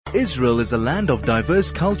Israel is a land of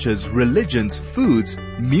diverse cultures, religions, foods,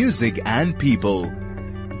 music, and people.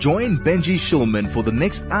 Join Benji Shulman for the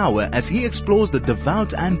next hour as he explores the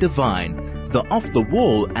devout and divine, the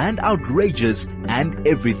off-the-wall and outrageous, and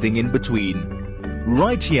everything in between.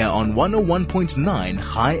 Right here on 101.9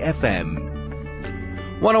 High FM.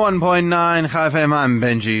 101.9 High FM, I'm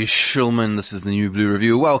Benji Shulman. This is the New Blue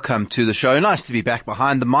Review. Welcome to the show. Nice to be back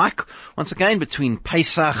behind the mic once again between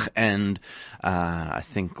Pesach and I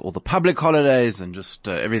think all the public holidays and just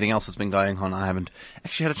everything else that's been going on. I haven't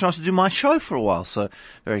actually had a chance to do my show for a while, so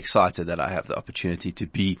very excited that I have the opportunity to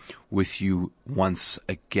be with you once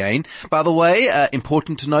again. By the way,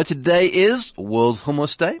 important to note, today is World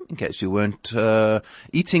Hummus Day. In case you weren't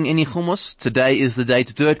eating any hummus, today is the day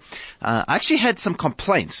to do it. I actually had some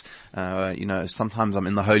complaints. Sometimes I'm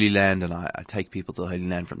in the Holy Land and I take people to the Holy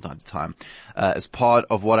Land from time to time as part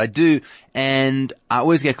of what I do, and I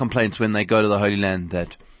always get complaints when they go to the Holy Land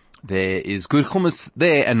that there is good hummus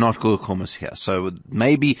there and not good hummus here. So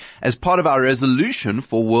maybe as part of our resolution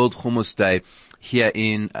for World Hummus Day here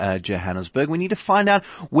in Johannesburg, we need to find out,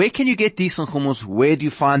 where can you get decent hummus? Where do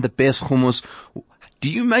you find the best hummus? Do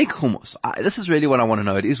you make hummus? This is really what I want to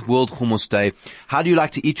know. It is World Hummus Day. How do you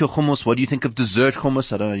like to eat your hummus? What do you think of dessert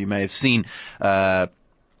hummus? I don't know, you may have seen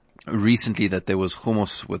recently that there was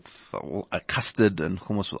hummus with custard and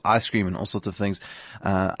hummus with ice cream and all sorts of things.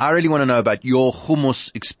 I really want to know about your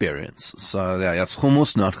hummus experience. So that's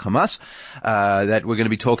hummus, not Hamas, that we're going to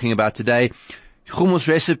be talking about today. Hummus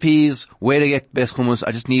recipes, where to get best hummus.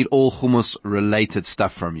 I just need all hummus related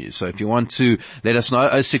stuff from you. So if you want to let us know,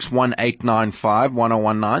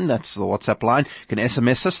 0618951019, that's the WhatsApp line. You can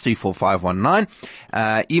SMS us 34519.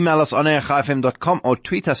 Email us on air@chaifm.com or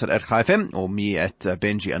tweet us at @chaifm or me at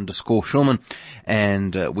Benji_Shulman.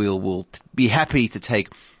 And we'll be happy to take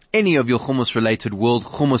any of your hummus related World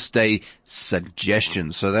Hummus Day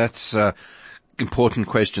suggestions. So that's important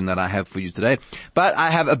question that I have for you today. But I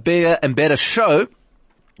have a bigger and better show.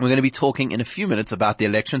 We're going to be talking in a few minutes about the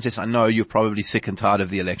elections. Yes, I know you're probably sick and tired of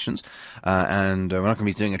the elections, and we're not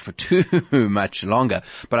going to be doing it for too much longer.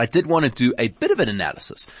 But I did want to do a bit of an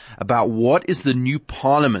analysis about what is the new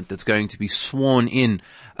parliament that's going to be sworn in,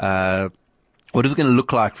 what is it going to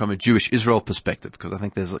look like from a Jewish Israel perspective? Because I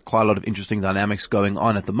think there's quite a lot of interesting dynamics going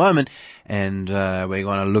on at the moment, and we're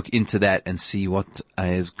going to look into that and see what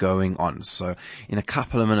is going on. So in a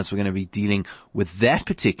couple of minutes, we're going to be dealing with that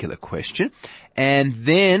particular question. And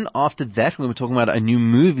then after that, we're going to be talking about a new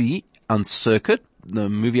movie on circuit, the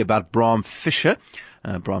movie about Bram Fischer.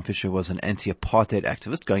 Bram Fischer was an anti-apartheid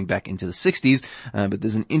activist going back into the 60s, but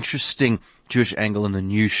there's an interesting Jewish angle in the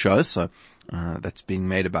new show, so that's being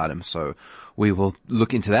made about him. So we will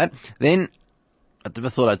look into that. Then, I never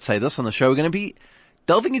thought I'd say this on the show, we're going to be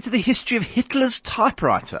delving into the history of Hitler's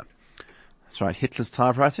typewriter. That's right, Hitler's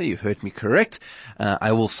typewriter. You heard me correct.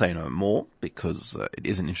 I will say no more because it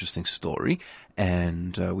is an interesting story,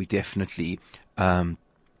 and we definitely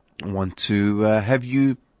want to have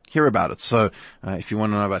you hear about it. So if you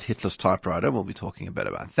want to know about Hitler's typewriter, we'll be talking a bit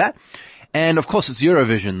about that. And of course, it's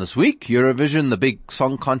Eurovision this week. Eurovision, the big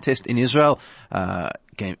song contest in Israel,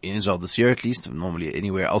 came in Israel this year at least, normally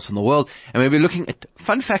anywhere else in the world. And we'll be looking at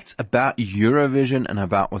fun facts about Eurovision and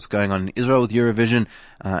about what's going on in Israel with Eurovision.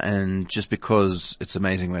 And just because it's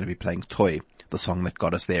amazing, we're going to be playing Toy, the song that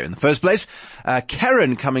got us there in the first place.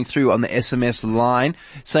 Karen coming through on the SMS line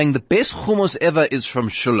saying the best hummus ever is from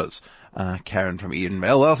Schuller's. Karen from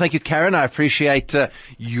Edenvale. Well, thank you, Karen. I appreciate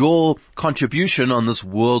your contribution on this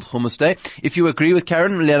World Hummus Day. If you agree with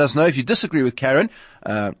Karen, let us know. If you disagree with Karen,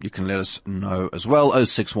 you can let us know as well.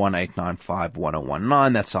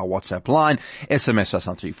 0618951019. That's our WhatsApp line. SMS us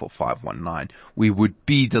on 34519. We would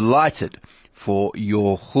be delighted for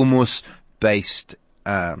your hummus-based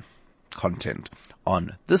content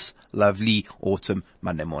on this lovely autumn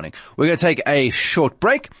Monday morning. We're going to take a short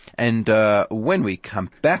break, and when we come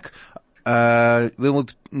back, we'll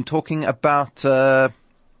be talking about we'll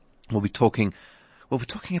be talking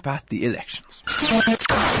about the elections.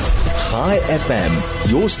 High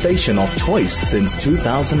FM, your station of choice since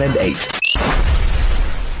 2008.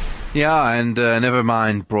 Yeah, and never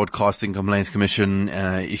mind Broadcasting Complaints Commission.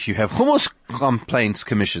 If you have Hummus Complaints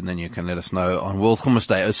Commission, then you can let us know on World Hummus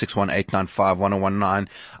Day, 0618951019.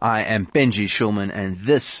 I am Benji Shulman, and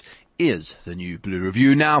this is the New Blue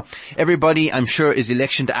Review. Now, everybody, I'm sure, is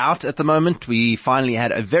electioned out at the moment. We finally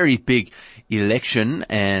had a very big election,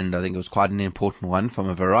 and I think it was quite an important one from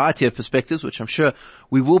a variety of perspectives, which I'm sure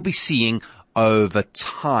we will be seeing over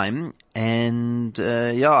time. And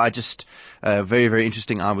I just very, very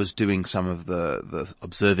interesting. I was doing some of the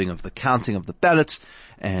observing of the counting of the ballots,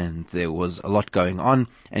 and there was a lot going on,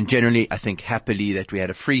 and generally, I think happily that we had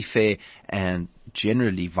a free, fair, and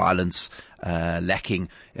generally violence lacking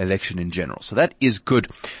election in general. So that is good.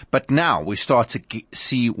 But now we start to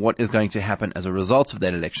see what is going to happen as a result of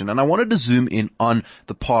that election. And I wanted to zoom in on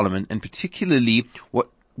the parliament, and particularly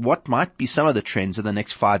what might be some of the trends in the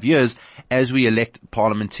next 5 years as we elect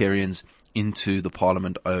parliamentarians into the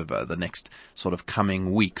parliament over the next sort of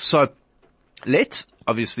coming week. So let's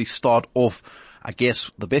obviously start off, I guess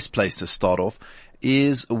the best place to start off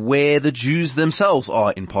is where the Jews themselves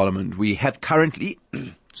are in parliament. We have currently,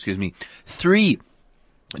 3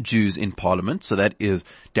 Jews in parliament. So that is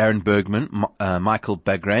Darren Bergman, Michael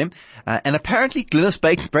Bagraim, and apparently Glynis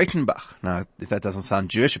Breitenbach. Now, if that doesn't sound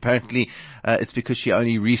Jewish, apparently it's because she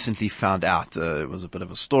only recently found out. It was a bit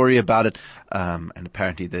of a story about it, and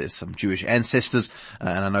apparently there's some Jewish ancestors,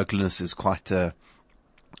 and I know Glynis is quite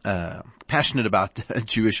passionate about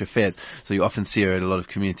Jewish affairs. So you often see her at a lot of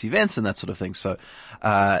community events and that sort of thing. So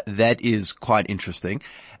that is quite interesting.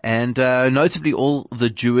 And notably, all the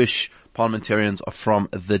Jewish parliamentarians are from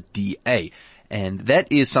the DA. And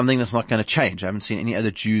that is something that's not going to change. I haven't seen any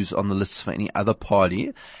other Jews on the list for any other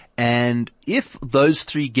party. And if those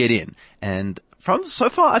 3 get in, and from so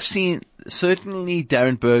far I've seen certainly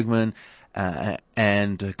Darren Bergman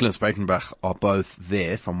and Glynis Breitenbach are both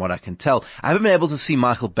there from what I can tell. I haven't been able to see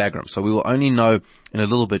Michael Bagraim, so we will only know in a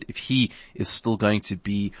little bit if he is still going to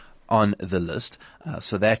be on the list.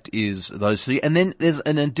 So that is those 3. And then there's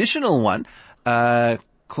an additional one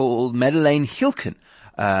called Madeleine Hilken,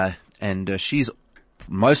 and she's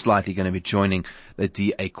most likely going to be joining the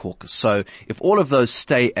DA caucus. So if all of those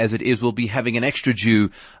stay as it is, we'll be having an extra Jew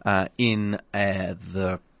in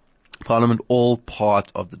the parliament, all part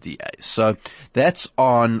of the DA. So that's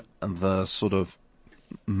on the sort of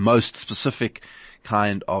most specific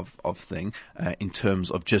kind of thing in terms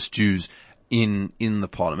of just Jews in the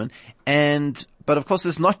parliament. But of course,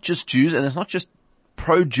 there's not just Jews, and there's not just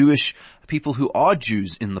pro-Jewish people who are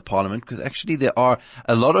Jews in the parliament, because actually there are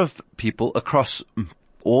a lot of people across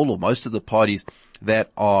all or most of the parties that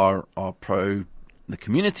are pro the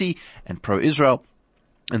community and pro-Israel.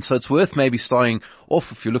 And so it's worth maybe starting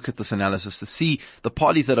off, if you look at this analysis, to see the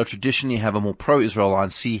parties that are traditionally have a more pro-Israel line,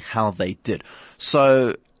 see how they did.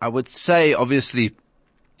 So I would say, obviously,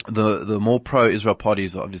 the more pro-Israel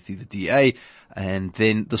parties are obviously the DA, and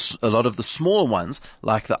then a lot of the smaller ones,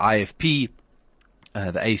 like the IFP,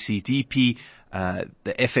 the ACDP,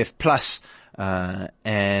 the FF Plus,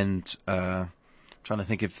 and trying to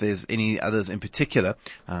think if there's any others in particular.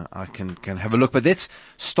 I can have a look, but let's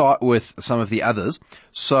start with some of the others.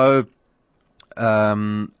 So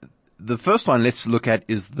the first one let's look at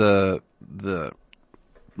is the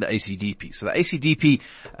ACDP. So the ACDP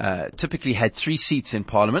typically had 3 seats in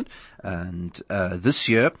parliament, and this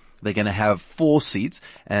year they're going to have 4 seats,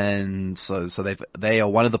 and so they are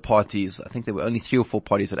one of the parties. I think there were only 3 or 4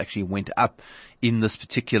 parties that actually went up in this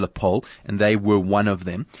particular poll, and they were one of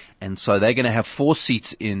them. And so they're going to have 4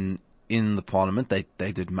 seats in the parliament.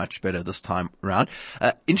 They did much better this time around.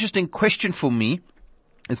 Interesting question for me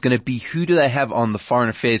is going to be, who do they have on the Foreign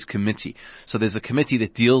Affairs Committee? So there's a committee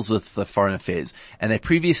that deals with the foreign affairs, and they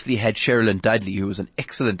previously had Sherilyn Dudley, who was an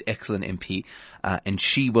excellent MP, and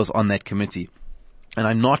she was on that committee. And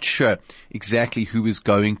I'm not sure exactly who is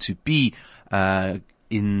going to be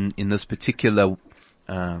in this particular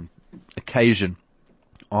occasion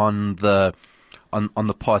on the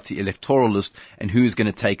party electoral list, and who is going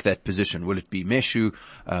to take that position. Will it be Meshu?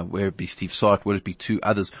 Will it be Steve Saart? Will it be 2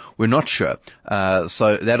 others? We're not sure.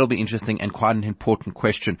 So that'll be interesting, and quite an important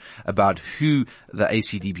question about who the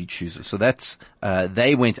ACDP chooses. So that's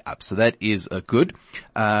they went up. So that is good.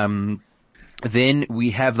 Then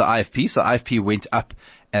we have the IFP. So IFP went up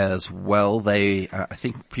as well. They, I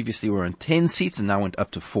think previously were on 10 seats and now went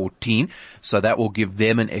up to 14. So that will give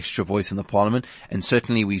them an extra voice in the parliament. And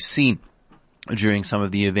certainly we've seen during some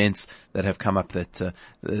of the events that have come up that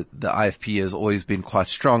the IFP has always been quite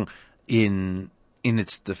strong in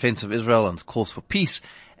its defense of Israel and its calls for peace.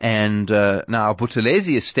 And now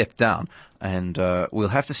Buthelezi has stepped down, and we'll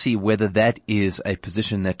have to see whether that is a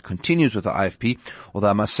position that continues with the IFP, although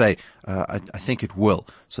I must say I think it will.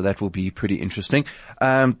 So that will be pretty interesting.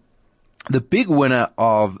 The big winner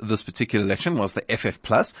of this particular election was the FF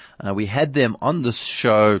Plus. We had them on this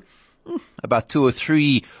show about 2 or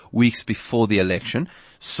 3 weeks before the election.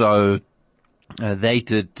 So they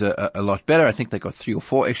did a lot better. I think they got 3 or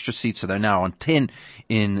 4 extra seats, so they're now on 10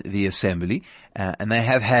 in the assembly. And they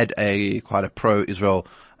have had quite a pro-Israel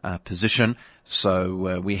position.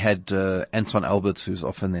 So we had Anton Alberts, who's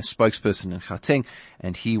often their spokesperson in Gauteng,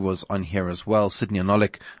 and he was on here as well. Sidney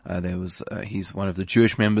Anolik, he's one of the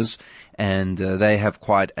Jewish members, and they have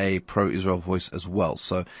quite a pro-Israel voice as well.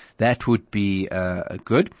 So that would be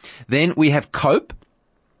good. Then we have COPE.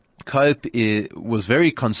 COPE was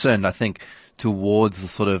very concerned, I think, towards the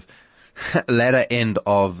sort of latter end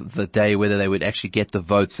of the day, whether they would actually get the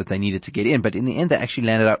votes that they needed to get in. But in the end, they actually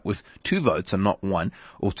landed up with 2 votes and not 1,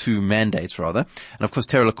 or 2 mandates rather. And of course,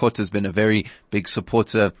 Terry Lakota has been a very big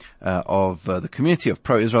supporter of the community, of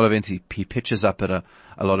pro-Israel events. He pitches up at a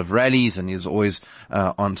lot of rallies, and he's always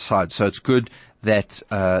on side. So it's good that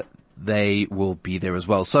they will be there as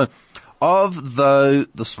well. So of the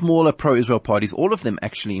smaller pro-Israel parties, all of them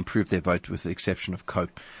actually improved their vote, with the exception of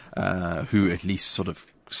COPE, who at least sort of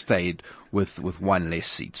stayed with 1 less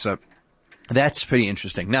seat. So that's pretty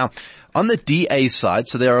interesting. Now, on the DA side,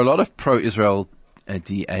 so there are a lot of pro-Israel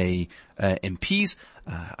DA MPs.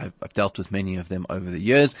 I've dealt with many of them over the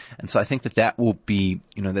years, and so I think that will be,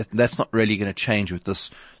 that's not really going to change with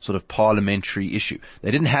this sort of parliamentary issue.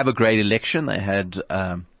 They didn't have a great election. They had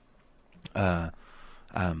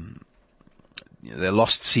they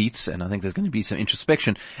lost seats, and I think there's going to be some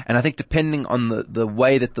introspection. And I think depending on the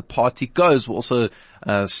way that the party goes, we'll also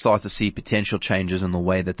start to see potential changes in the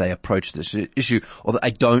way that they approach this issue, although I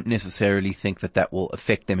don't necessarily think that will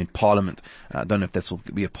affect them in Parliament. I don't know if this will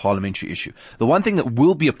be a parliamentary issue. The one thing that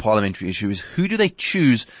will be a parliamentary issue is, who do they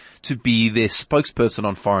choose to be their spokesperson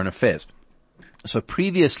on foreign affairs? So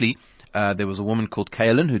previously, there was a woman called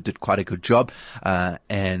Kaylin who did quite a good job,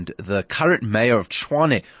 and the current mayor of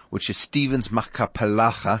Tshwane, which is Stevens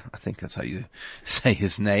Makapelaga, I think that's how you say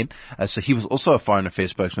his name. So he was also a foreign affairs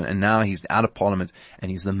spokesman, and now he's out of parliament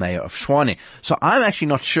and he's the mayor of Tshwane. So I'm actually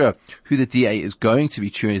not sure who the DA is going to be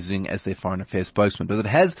choosing as their foreign affairs spokesman, but it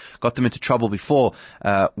has got them into trouble before,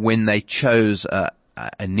 when they chose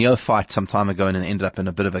a neophyte some time ago, and it ended up in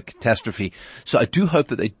a bit of a catastrophe. So I do hope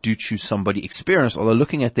that they do choose somebody experienced, although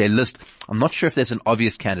looking at their list, I'm not sure if there's an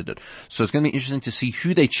obvious candidate. So it's going to be interesting to see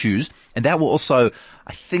who they choose, and that will also,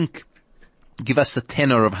 I think, give us the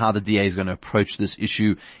tenor of how the DA is going to approach this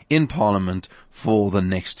issue in Parliament for the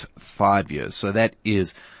next 5 years. So that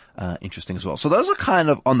is interesting as well. So those are kind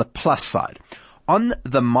of on the plus side. On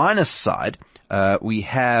the minus side, we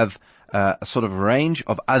have a sort of range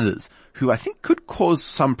of others who I think could cause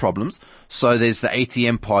some problems. So there's the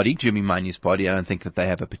ATM party, Jimmy Manyi's party. I don't think that they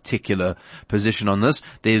have a particular position on this.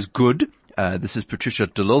 There's Good. This is Patricia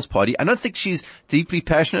de Lille's party. I don't think she's deeply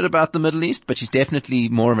passionate about the Middle East, but she's definitely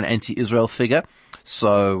more of an anti-Israel figure.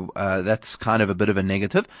 So that's kind of a bit of a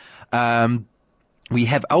negative. We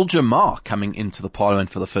have Al Jamar coming into the parliament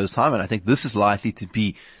for the first time, and I think this is likely to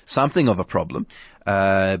be something of a problem,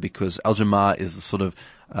 because Al Jamar is the sort of,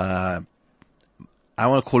 I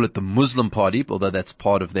want to call it the Muslim party, although that's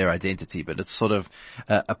part of their identity, but it's sort of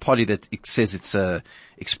a party that says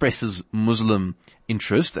expresses Muslim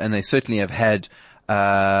interest, and they certainly have had,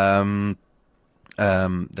 an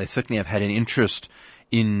interest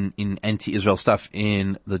in anti-Israel stuff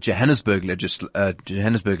in the Johannesburg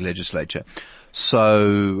legislature.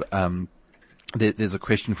 So, there's a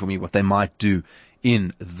question for me what they might do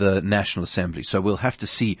in the National Assembly. So we'll have to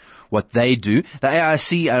see what they do. The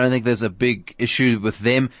AIC, I don't think there's a big issue with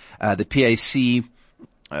them. The PAC,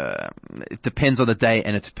 it depends on the day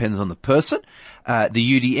and it depends on the person. The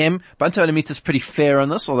UDM, Bantu Alamita is pretty fair on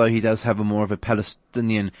this, although he does have more of a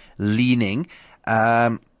Palestinian leaning.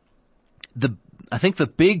 I think the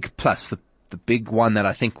big plus, the big one that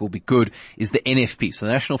I think will be good is the NFP. So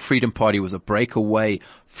the National Freedom Party was a breakaway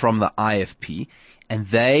from the IFP, and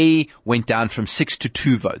they went down from 6 to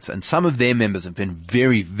 2 votes. And some of their members have been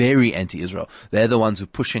very, very anti-Israel. They're the ones who are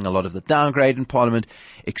pushing a lot of the downgrade in Parliament,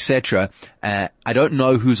 etc. I don't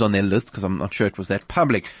know who's on their list because I'm not sure it was that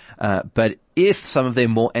public. But if some of their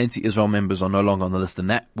more anti-Israel members are no longer on the list, then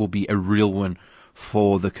that will be a real win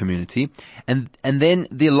for the community. And then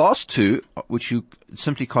the last two, which you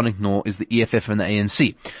simply can't ignore, is the EFF and the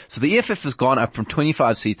ANC. So the EFF has gone up from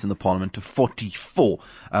 25 seats in the parliament to 44,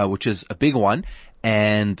 which is a big one.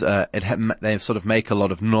 And they sort of make a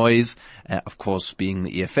lot of noise, of course, being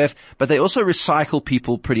the EFF, but they also recycle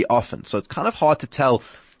people pretty often. So it's kind of hard to tell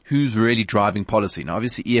who's really driving policy. Now,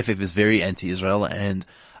 obviously, EFF is very anti-Israel and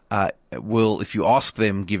will, if you ask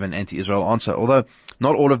them, give an anti-Israel answer, although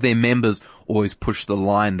not all of their members always push the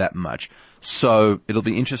line that much. So it'll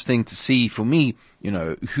be interesting to see, for me,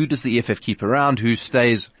 who does the EFF keep around, who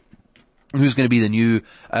stays, who's going to be the new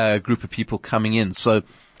group of people coming in. So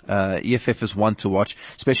EFF is one to watch,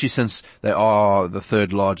 especially since they are the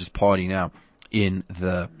third largest party now in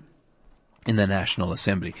the National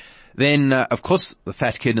Assembly. Then, of course, the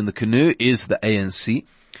fat kid in the canoe is the ANC.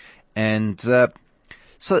 And, so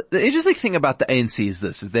the interesting thing about the ANC is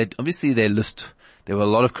this, is that obviously there were a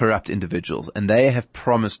lot of corrupt individuals, and they have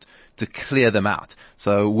promised to clear them out.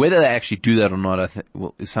 So whether they actually do that or not,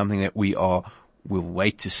 is something that we'll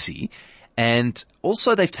wait to see. And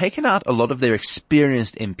also they've taken out a lot of their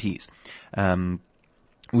experienced MPs,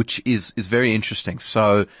 which is very interesting.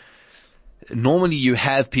 So normally you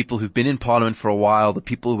have people who've been in parliament for a while, the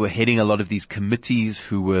people who were heading a lot of these committees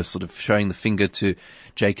who were sort of showing the finger to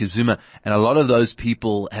Jacob Zuma, and a lot of those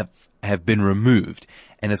people have been removed.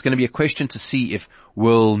 And it's going to be a question to see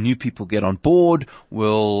will new people get on board?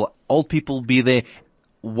 Will old people be there?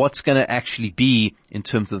 What's going to actually be in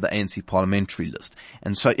terms of the ANC parliamentary list?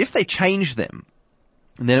 And so if they change them,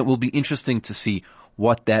 then it will be interesting to see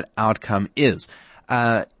what that outcome is.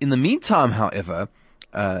 In the meantime, however,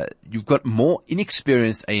 you've got more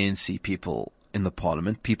inexperienced ANC people in the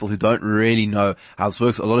parliament, people who don't really know how this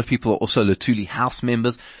works. A lot of people are also Luthuli House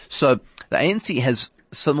members. So the ANC has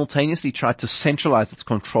simultaneously tried to centralize its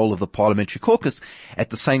control of the parliamentary caucus at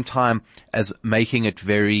the same time as making it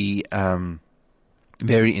very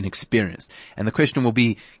inexperienced. And the question will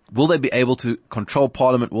be, will they be able to control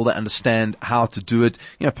parliament? Will they understand how to do it?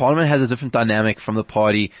 Parliament has a different dynamic from the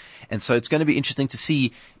party. And so it's going to be interesting to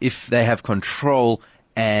see if they have control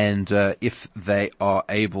and, if they are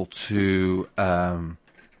able to,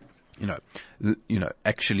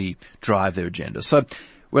 actually drive their agenda. So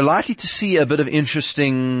we're likely to see a bit of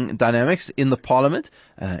interesting dynamics in the parliament,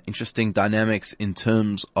 interesting dynamics in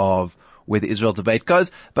terms of where the Israel debate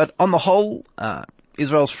goes. But on the whole,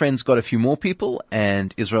 Israel's friends got a few more people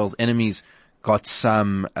and Israel's enemies got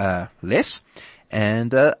some less.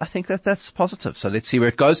 And I think that's positive. So let's see where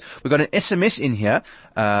it goes. We've got an SMS in here.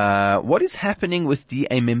 What is happening with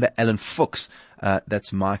DA member Alan Fuchs?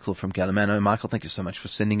 That's Michael from Gallimano. Michael, thank you so much for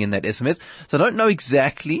sending in that SMS. So I don't know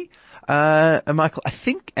exactly, Michael. I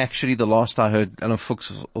think actually the last I heard, Alan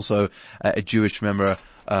Fuchs was also a Jewish member.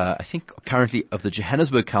 I think currently of the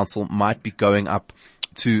Johannesburg Council, might be going up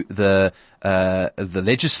to the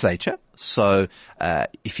legislature. So,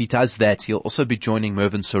 if he does that, he'll also be joining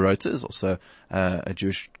Mervyn Sorota, is also, a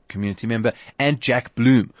Jewish community member, and Jack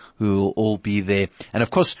Bloom, who will all be there. And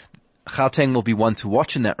of course, Gauteng will be one to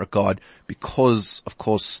watch in that regard because, of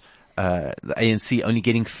course, the ANC only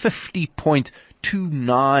getting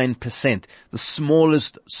 50.29%, the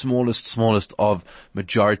smallest of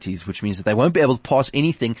majorities, which means that they won't be able to pass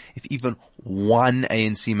anything if even one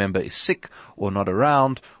ANC member is sick or not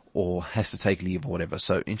around or has to take leave or whatever.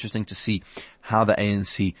 So interesting to see how the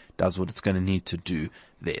ANC does what it's going to need to do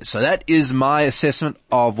there. So that is my assessment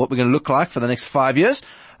of what we're going to look like for the next 5 years.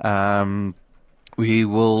 We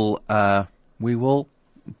will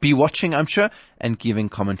be watching, I'm sure, and giving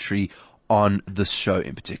commentary on this show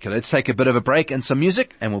in particular. Let's take a bit of a break and some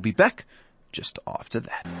music, and we'll be back just after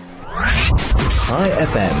that. High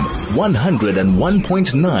FM,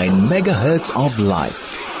 101.9 megahertz of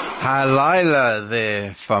life. Hi, Lila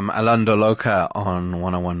there from Alando Loca on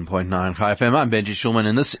 101.9 High FM. I'm Benji Shulman,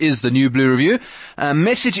 and this is the New Blue Review. A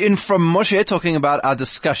message in from Moshe talking about our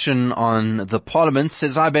discussion on the parliament.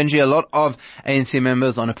 Says, hi Benji, a lot of ANC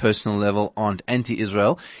members on a personal level aren't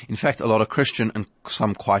anti-Israel. In fact, a lot are Christian and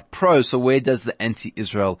some quite pro. So where does the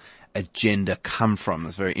anti-Israel agenda come from?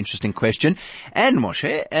 That's a very interesting question. And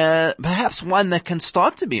Moshe, perhaps one that can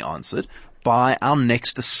start to be answered by our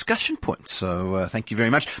next discussion point. So, thank you very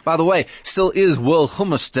much. By the way, still is World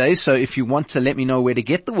Hummus Day, so if you want to let me know where to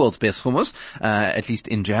get the world's best hummus, at least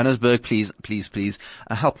in Johannesburg, please,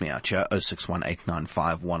 help me out here,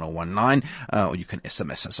 0618951019, or you can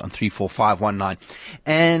SMS us on 34519.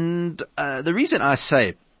 And, the reason I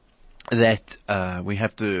say that, we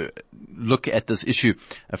have to look at this issue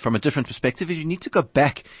from a different perspective is you need to go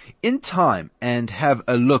back in time and have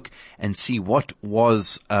a look and see what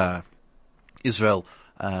was,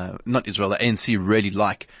 the ANC really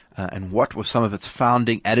like, and what were some of its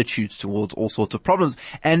founding attitudes towards all sorts of problems.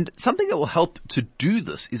 And something that will help to do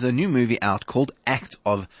this is a new movie out called Act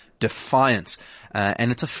of Defiance.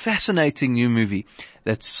 And it's a fascinating new movie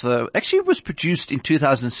that's, actually was produced in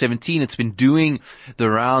 2017. It's been doing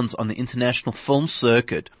the rounds on the international film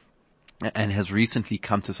circuit and has recently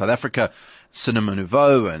come to South Africa, Cinema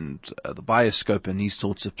Nouveau and the Bioscope and these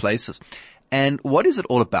sorts of places. And what is it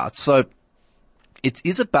all about? So, it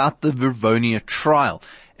is about the Rivonia trial,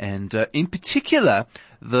 and in particular,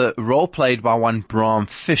 the role played by one Bram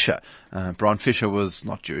Fischer. Bram Fischer was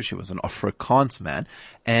not Jewish; he was an Afrikaans man,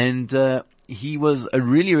 and he was a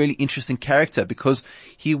really, really interesting character because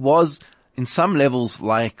he was, in some levels,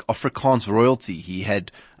 like Afrikaans royalty. He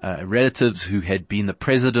had relatives who had been the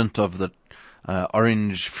president of the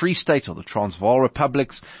Orange Free State or the Transvaal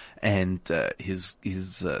republics. And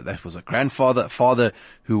that was a father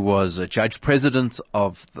who was a judge president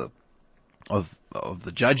of the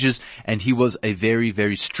judges, and he was a very,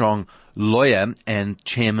 very strong lawyer and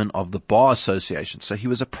chairman of the Bar Association. So he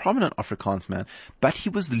was a prominent Afrikaans man, but he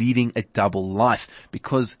was leading a double life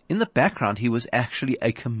because in the background he was actually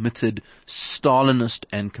a committed Stalinist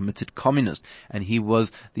and committed communist, and he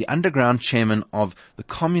was the underground chairman of the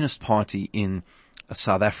Communist Party in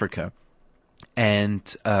South Africa,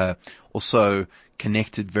 and also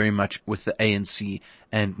connected very much with the ANC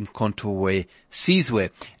and Mkhonto Sizwe.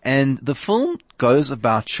 And the film goes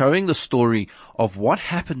about showing the story of what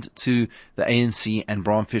happened to the ANC and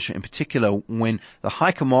Bram Fischer in particular when the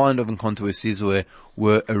high command of Mkhonto Sizwe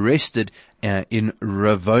were arrested in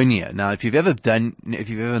Rivonia. Now, if you've ever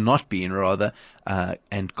not been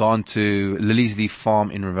and gone to Lily's Leaf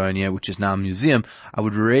Farm in Rivonia, which is now a museum, I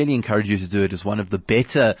would really encourage you to do it. It's one of the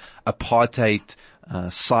better apartheid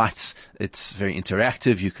sites. It's very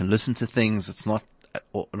interactive. You can listen to things. It's not at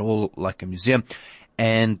all like a museum,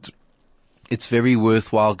 and it's very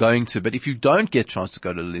worthwhile going to. But if you don't get a chance to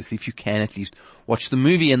go to Lily's Leaf, you can at least watch the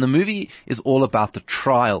movie. And the movie is all about the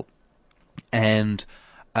trial and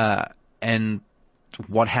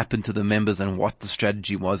what happened to the members and what the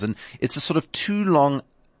strategy was. And it's a sort of 2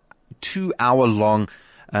 hour long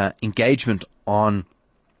engagement on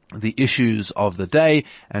the issues of the day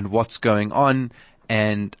and what's going on,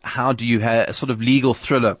 and how do you have a sort of legal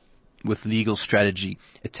thriller with legal strategy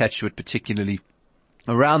attached to it, particularly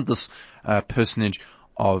around this personage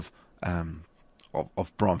of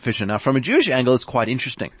Bram Fischer. Now, from a Jewish angle, it's quite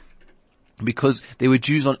interesting because there were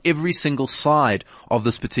Jews on every single side of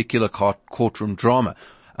this particular courtroom drama.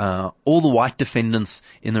 All the white defendants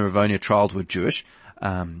in the Rivonia trial were Jewish,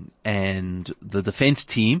 and the defense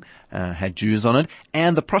team had Jews on it,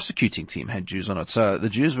 and the prosecuting team had Jews on it. So the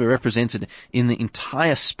Jews were represented in the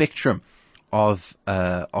entire spectrum of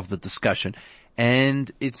the discussion.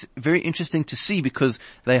 And it's very interesting to see because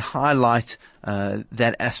they highlight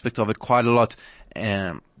that aspect of it quite a lot.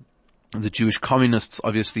 The Jewish communists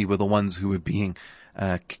obviously were the ones who were being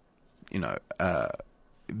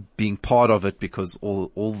part of it because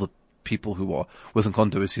all the people who were within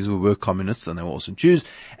controversies were communists, and they were also Jews.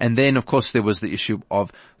 And then, of course, there was the issue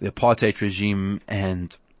of the apartheid regime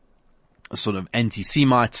and sort of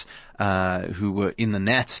anti-Semites who were in the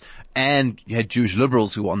Nats, and you had Jewish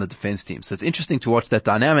liberals who were on the defense team. So it's interesting to watch that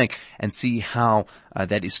dynamic and see how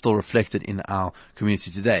that is still reflected in our community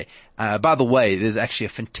today. By the way, there's actually a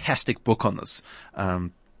fantastic book on this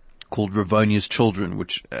called Rivonia's Children,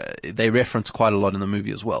 which they reference quite a lot in the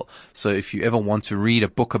movie as well. So if you ever want to read a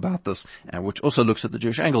book about this, which also looks at the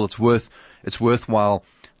Jewish angle, it's worthwhile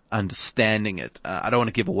understanding it. I don't want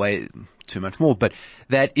to give away too much more, but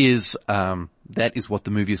that is what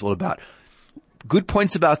the movie is all about. Good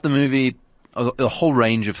points about the movie, a whole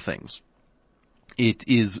range of things. It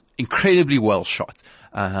is incredibly well shot.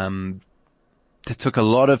 It took a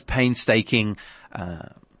lot of painstaking,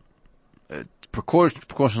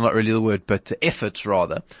 precaution, not really the word, but efforts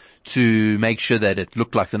rather, to make sure that it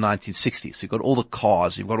looked like the 1960s. So you've got all the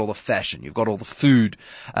cars, you've got all the fashion, you've got all the food.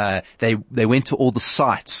 They went to all the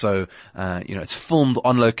sites. So, it's filmed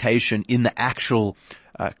on location in the actual,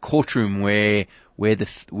 courtroom where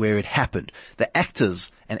it happened. The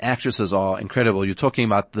actors and actresses are incredible. You're talking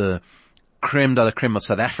about the creme de la creme of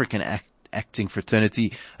South African acting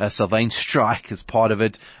fraternity. Sylvain Strike is part of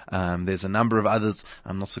it. There's a number of others.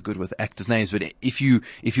 I'm not so good with actors' names, but if you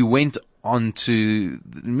went onto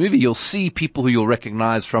the movie, you'll see people who you'll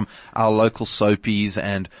recognize from our local soapies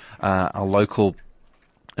and our local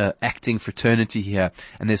acting fraternity here.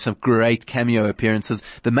 And there's some great cameo appearances.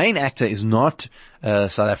 The main actor is not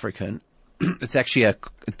South African. It's actually a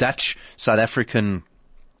Dutch South African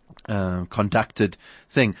conducted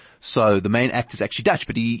thing. So the main actor is actually Dutch,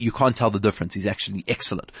 but you can't tell the difference. He's actually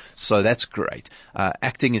excellent. So that's great.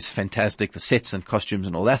 Acting is fantastic. The sets and costumes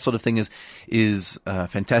and all that sort of thing is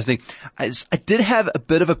fantastic. I did have a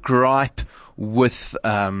bit of a gripe with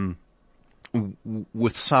some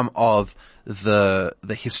of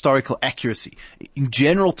the historical accuracy. In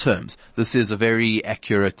general terms, this is a very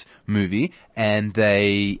accurate movie, and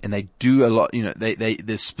they do a lot,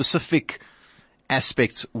 there's specific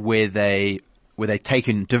aspects where they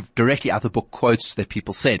taken directly out of the book quotes that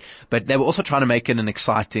people said, but they were also trying to make it an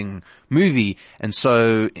exciting movie, and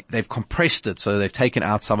so they've compressed it. So they've taken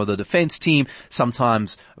out some of the defense team.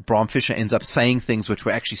 Sometimes Bram Fischer ends up saying things which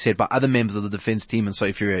were actually said by other members of the defense team, and so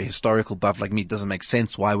if you're a historical buff like me, it doesn't make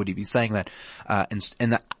sense. Why would he be saying that?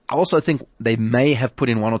 And I also think they may have put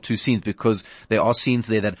in one or two scenes because there are scenes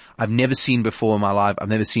there that I've never seen before in my life. I've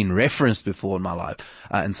never seen referenced before in my life.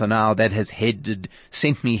 And so now that has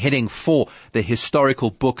sent me heading for the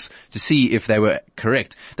historical books to see if they were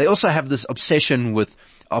correct. They also have this obsession with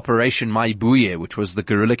Operation Maibuye, which was the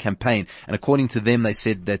guerrilla campaign. And according to them, they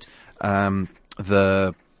said that,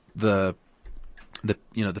 the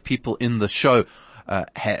people in the show,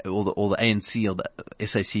 all the ANC or the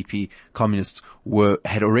SACP communists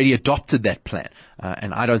had already adopted that plan.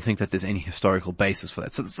 And I don't think that there's any historical basis for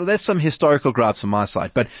that. So that's some historical gripes on my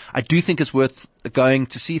side. But I do think it's worth going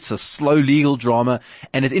to see. It's a slow legal drama.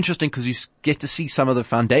 And it's interesting because you get to see some of the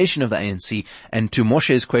foundation of the ANC. And to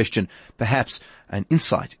Moshe's question, perhaps an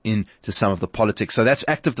insight into some of the politics. So that's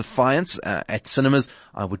Act of Defiance at cinemas.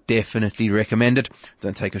 I would definitely recommend it.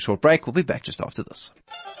 Don't take a short break. We'll be back just after this.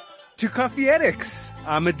 To Coffee Addicts,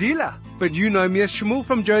 I'm a dealer, but you know me as Shmuel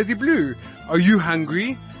from Josie Blue. Are you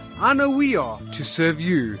hungry? I know we are, to serve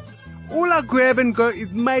you. All our grab and go is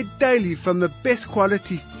made daily from the best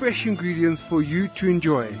quality fresh ingredients for you to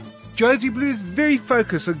enjoy. Josie Blue is very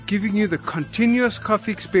focused on giving you the continuous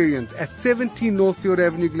coffee experience at 17 Northfield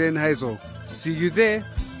Avenue, Glen Hazel. See you there.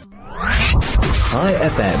 High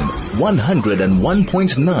FM,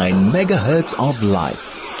 101.9 megahertz of life.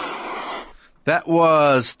 That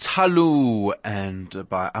was Talu and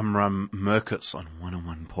by Amram Merkus on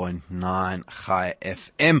 101.9 High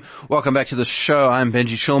FM. Welcome back to the show. I'm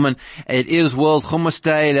Benji Shulman. It is World Hummus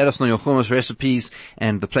Day. Let us know your hummus recipes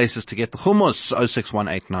and the places to get the hummus.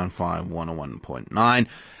 0618951019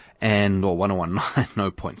 and or 1019.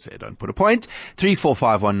 No points there. Don't put a point.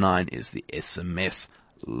 34519 is the SMS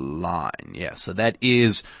line. Yeah, so that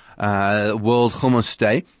is World Hummus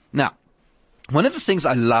Day. Now, one of the things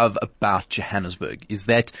I love about Johannesburg is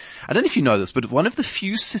that, I don't know if you know this, but one of the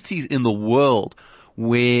few cities in the world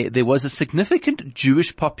where there was a significant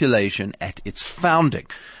Jewish population at its founding.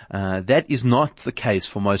 That is not the case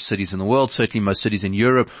for most cities in the world. Certainly most cities in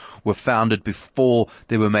Europe were founded before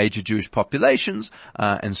there were major Jewish populations,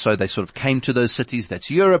 and so they sort of came to those cities. That's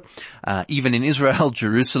Europe. Even in Israel,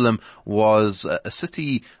 Jerusalem was a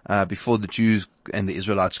city before the Jews and the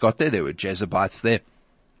Israelites got there. There were Jebusites there.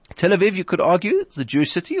 Tel Aviv, you could argue, is a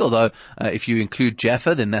Jewish city, although if you include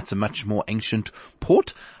Jaffa, then that's a much more ancient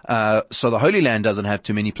port. So the Holy Land doesn't have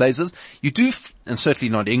too many places. You do, and certainly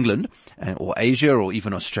not England or Asia or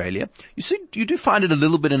even Australia. You do find it a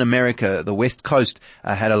little bit in America. The West Coast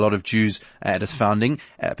had a lot of Jews at its founding,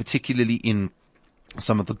 particularly in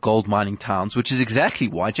some of the gold mining towns, which is exactly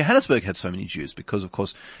why Johannesburg had so many Jews, because of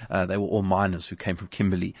course they were all miners who came from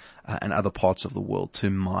Kimberley and other parts of the world to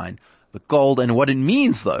mine the gold. And what it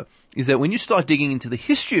means, though, is that when you start digging into the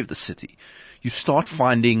history of the city, you start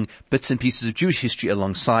finding bits and pieces of Jewish history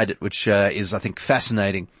alongside it, which is, I think,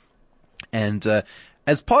 fascinating. And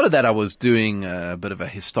as part of that, I was doing a bit of a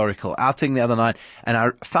historical outing the other night, and I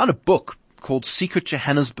found a book called Secret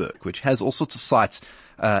Johannesburg, which has all sorts of sites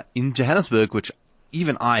in Johannesburg, which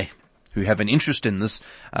even I, who have an interest in this,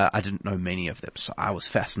 I didn't know many of them, so I was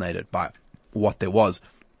fascinated by what there was,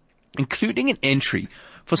 including an entry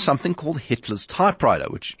for something called Hitler's typewriter,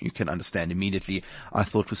 which you can understand immediately I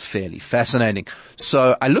thought was fairly fascinating.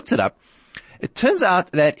 So I looked it up. It turns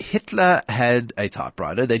out that Hitler had a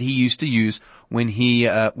typewriter that he used to use when he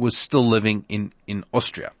was still living in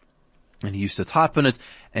Austria. And he used to type on it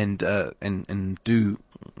and do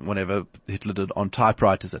whatever Hitler did on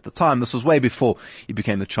typewriters at the time. This was way before he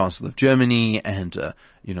became the Chancellor of Germany and,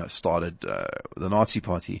 started the Nazi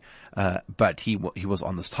Party. But he was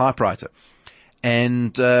on this typewriter.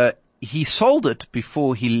 And he sold it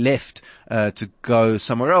before he left to go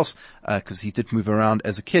somewhere else, because he did move around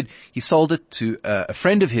as a kid. He sold it to a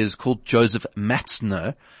friend of his called Joseph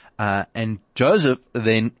Matzner, and Joseph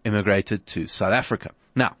then immigrated to South Africa.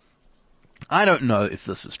 Now, I don't know if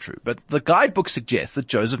this is true, but the guidebook suggests that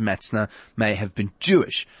Joseph Matzner may have been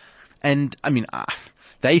Jewish. And, I mean,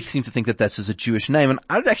 they seem to think that that's a Jewish name, and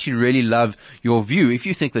I'd actually really love your view if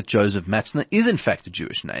you think that Joseph Matzner is in fact a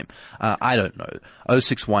Jewish name. I don't know.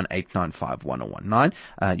 0618951019.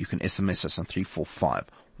 You can SMS us on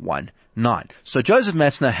 34519. So Joseph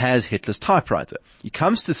Matzner has Hitler's typewriter. He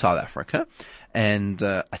comes to South Africa, and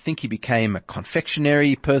I think he became a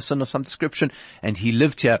confectionery person of some description, and he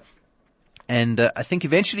lived here. And I think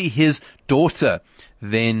eventually his daughter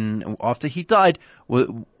then, after he died,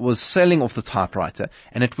 was selling off the typewriter,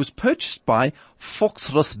 and it was purchased by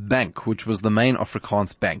Volksrus Bank, which was the main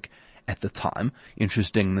Afrikaans bank at the time.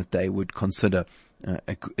 Interesting that they would consider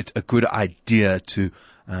a good idea to,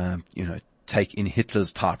 take in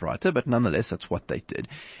Hitler's typewriter, but nonetheless, that's what they did.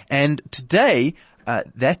 And today,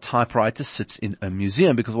 that typewriter sits in a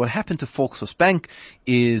museum, because what happened to Volkshuis Bank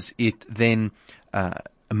is it then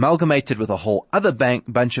amalgamated with a whole other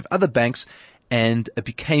bunch of other banks, and it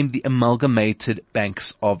became the Amalgamated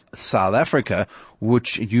Banks of South Africa,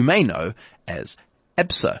 which you may know as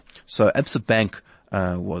ABSA. So ABSA Bank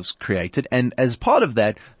was created, and as part of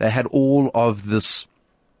that, they had all of this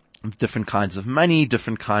different kinds of money,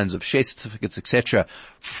 different kinds of share certificates, etc.,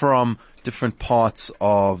 from different parts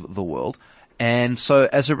of the world. And so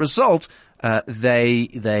as a result, they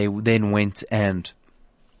then went and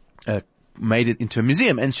made it into a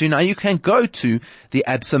museum. And so now you can go to the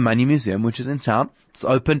ABSA Money Museum, which is in town. It's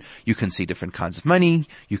open. You can see different kinds of money.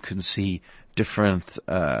 You can see different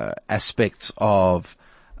aspects of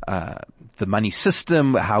the money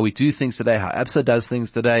system, how we do things today, how ABSA does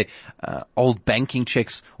things today, old banking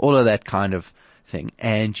checks, all of that kind of thing.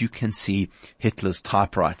 And you can see Hitler's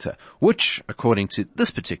typewriter, which, according to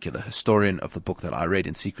this particular historian of the book that I read,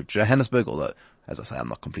 In Secret Johannesburg, although, as I say, I'm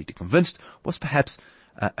not completely convinced, was perhaps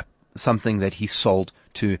something that he sold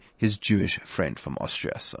to his Jewish friend from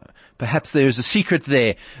Austria. So perhaps there's a secret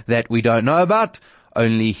there that we don't know about.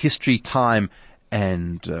 Only history, time,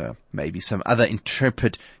 and maybe some other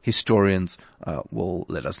intrepid historians will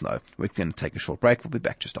let us know. We're going to take a short break. We'll be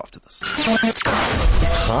back just after this.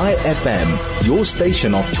 Chai FM, your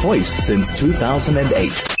station of choice since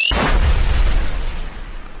 2008.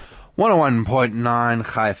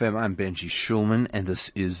 101.9 Chai FM. I'm Benji Schulman, and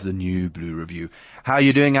this is the New Blue Review. How are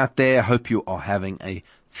you doing out there? I hope you are having a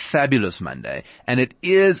fabulous Monday, and it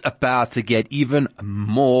is about to get even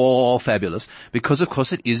more fabulous because, of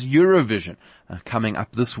course, it is Eurovision coming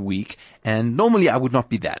up this week. And normally I would not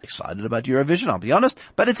be that excited about Eurovision, I'll be honest,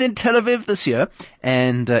 but it's in Tel Aviv this year,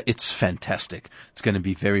 and it's fantastic. It's going to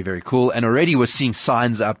be very, very cool. And already we're seeing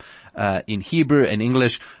signs up in Hebrew and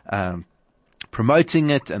English promoting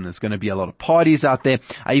it, and there's going to be a lot of parties out there.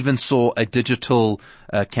 I even saw a digital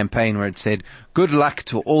campaign where it said, "Good luck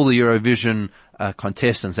to all the Eurovision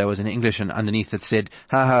contestants." That was in English, and underneath it said,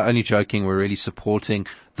 "Haha, only joking. We're really supporting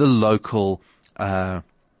the local, the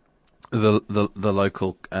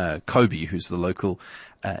local Kobe, who's the local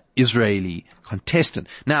Israeli contestant."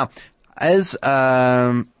 Now, as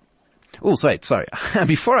sorry.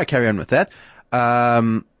 Before I carry on with that,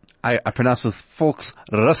 I pronounce it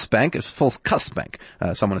Volkshuis Bank. It's Volkshuis Bank.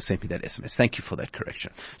 Someone has sent me that SMS. Thank you for that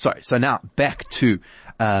correction. Sorry. So now back to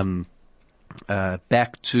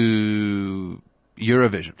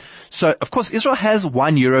Eurovision. So, of course, Israel has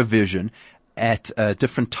won Eurovision at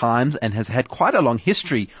different times and has had quite a long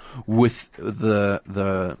history with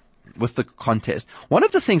the contest. One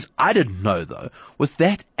of the things I didn't know, though, was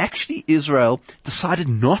that actually Israel decided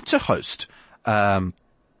not to host the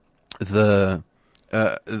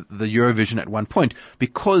Eurovision at one point,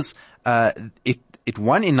 because it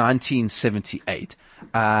won in 1978,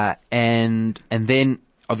 and then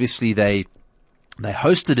obviously they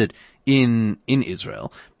hosted it in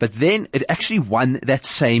Israel, but then it actually won that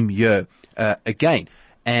same year again,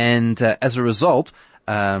 and as a result,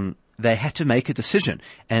 they had to make a decision,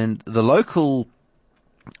 and the local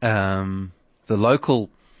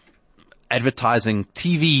advertising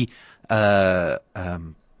TV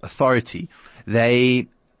authority, they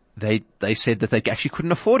said that they actually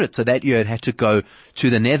couldn't afford it. So that year it had to go to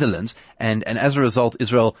the Netherlands, and as a result,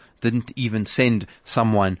 Israel didn't even send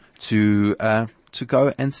someone to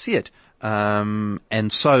go and see it.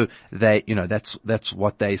 And so they, that's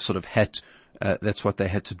what they sort of had, that's what they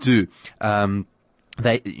had to do.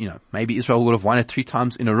 Maybe Israel would have won it 3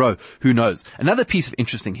 times in a row. Who knows? Another piece of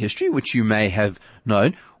interesting history, which you may have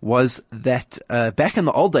known, was that back in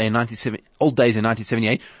the old days in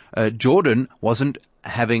 1978, Jordan wasn't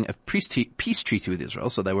having a peace treaty with Israel,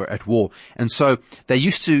 so they were at war. And so they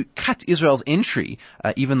used to cut Israel's entry,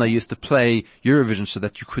 even though they used to play Eurovision so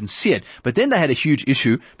that you couldn't see it. But then they had a huge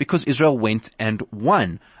issue because Israel went and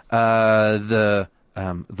won they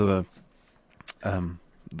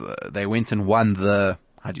went and won the,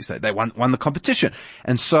 they won the competition.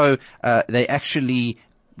 And so, the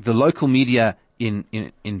local media in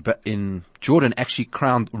Jordan actually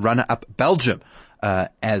crowned runner-up Belgium,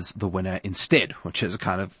 as the winner instead, which is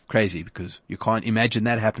kind of crazy because you can't imagine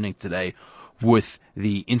that happening today with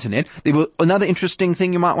the internet. Another interesting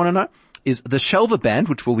thing you might want to know is the Shelva band,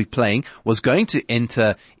 which we'll be playing, was going to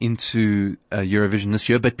enter into Eurovision this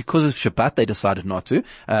year, but because of Shabbat, they decided not to.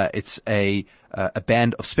 It's a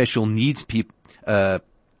band of special needs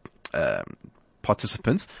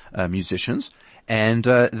participants, musicians, and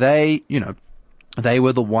they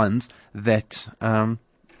were the ones that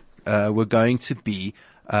were going to be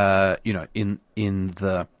in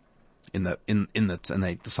in it, and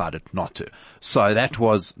they decided not to. So that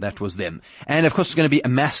was them. And of course, it's going to be a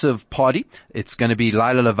massive party. It's going to be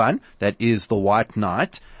Laila Levan, that is the White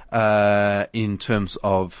Night, in terms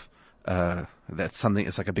of, that's something,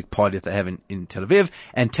 it's like a big party that they have in Tel Aviv,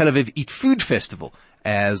 and Tel Aviv Eat Food Festival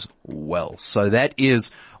as well. So that is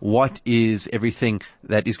what is everything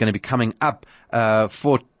that is going to be coming up,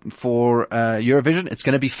 for Eurovision. It's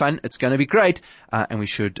going to be fun. It's going to be great. And we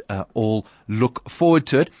should, all look forward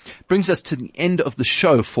to it. Brings us to the end of the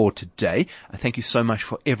show for today. Thank you so much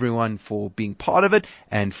for everyone for being part of it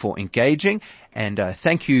and for engaging. And,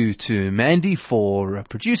 thank you to Mandy for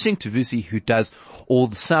producing, to Vusi who does all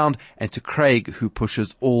the sound, and to Craig who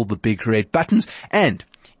pushes all the big red buttons. And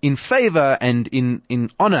in favor and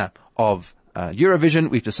in honor of, Eurovision,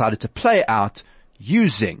 we've decided to play out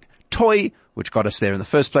using Toy, which got us there in the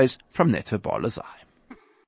first place, from Netta Barlazai.